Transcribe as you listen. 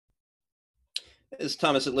This is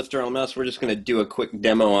Thomas at LifterLMS. We're just going to do a quick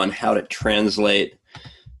demo on how to translate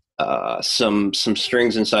some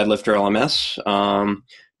strings inside LifterLMS.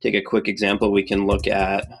 Take a quick example. We can look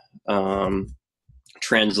at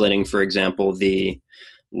translating, for example, the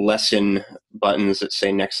lesson buttons that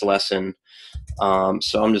say next lesson.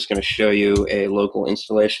 So I'm just going to show you a local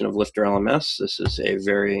installation of LifterLMS. This is a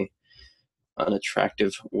very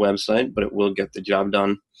unattractive website, but it will get the job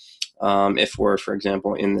done. If we're, for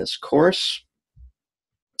example, in this course,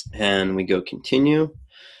 and we go continue,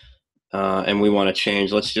 and we want to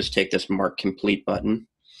change, let's just take this mark complete button.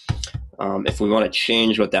 If we want to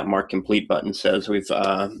change what that mark complete button says,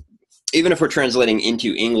 even if we're translating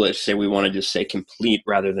into English, say we want to just say complete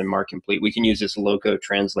rather than mark complete, we can use this loco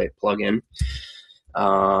translate plugin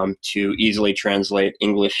to easily translate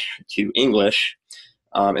English to English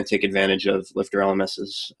and take advantage of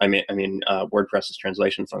LifterLMS's, WordPress's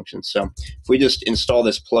translation function. So if we just install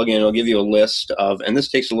this plugin, it'll give you a list of, and this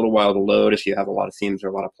takes a little while to load if you have a lot of themes or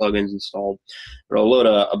a lot of plugins installed. It'll load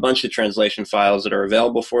a bunch of translation files that are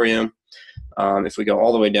available for you. If we go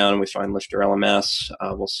all the way down and we find LifterLMS,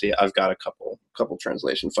 we'll see I've got a couple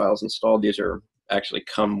translation files installed. These are actually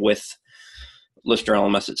come with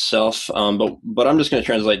LifterLMS itself, but I'm just going to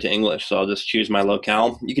translate to English, so I'll just choose my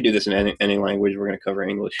locale. You can do this in any language. We're going to cover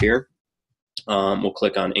English here. We'll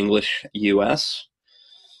click on English US,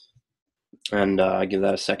 and give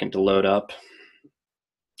that a second to load up.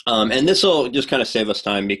 And this will just kind of save us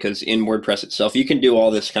time, because in WordPress itself, you can do all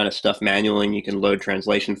this kind of stuff manually, and you can load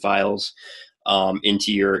translation files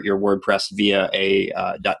into your WordPress via a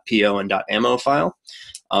 .po and .ammo file.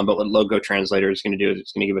 But what Logo Translator is going to do is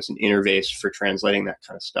it's going to give us an interface for translating that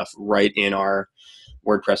kind of stuff right in our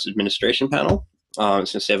WordPress administration panel. It's going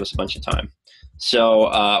to save us a bunch of time. So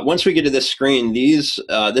once we get to this screen, this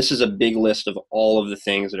is a big list of all of the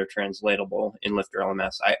things that are translatable in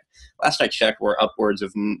LifterLMS. Last I checked, we're upwards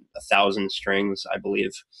of 1,000 strings, I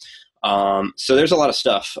believe. So there's a lot of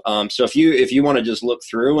stuff. So if you want to just look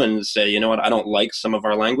through and say, you know what, I don't like some of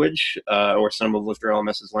our language or some of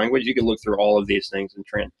LifterLMS's language, you can look through all of these things and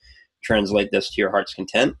translate this to your heart's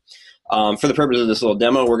content. For the purpose of this little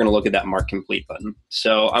demo, we're going to look at that mark complete button.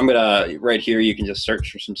 So I'm going to, right here, you can just search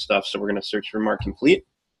for some stuff. So we're going to search for mark complete.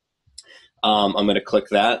 I'm going to click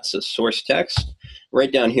that. It says source text.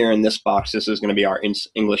 Right down here in this box, this is going to be our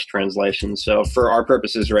English translation. So for our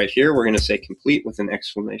purposes right here, we're going to say complete with an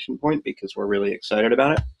exclamation point because we're really excited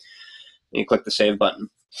about it. And you click the save button.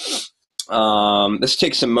 This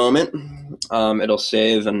takes a moment. It'll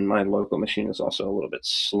save, and my local machine is also a little bit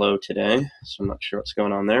slow today, so I'm not sure what's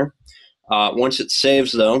going on there. Once it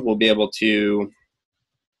saves, though, we'll be able to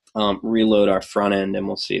reload our front end, and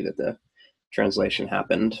we'll see that the translation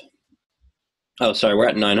happened. Oh, sorry, we're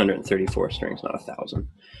at 934 strings, not 1,000.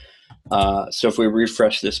 So if we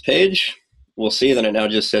refresh this page, we'll see that it now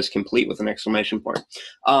just says complete with an exclamation point.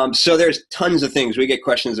 So there's tons of things. We get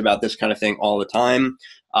questions about this kind of thing all the time.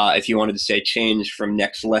 If you wanted to say change from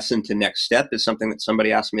next lesson to next step is something that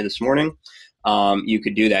somebody asked me this morning. You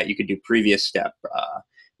could do that. You could do previous step,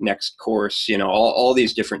 next course, all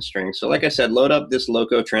these different strings. So like I said, load up this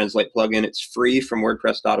Loco Translate plugin. It's free from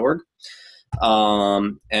WordPress.org.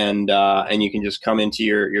 And you can just come into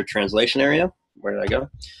your translation area. Where did I go?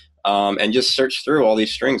 And just search through all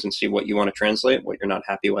these strings and see what you want to translate, what you're not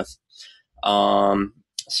happy with.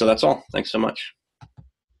 So that's all. Thanks so much.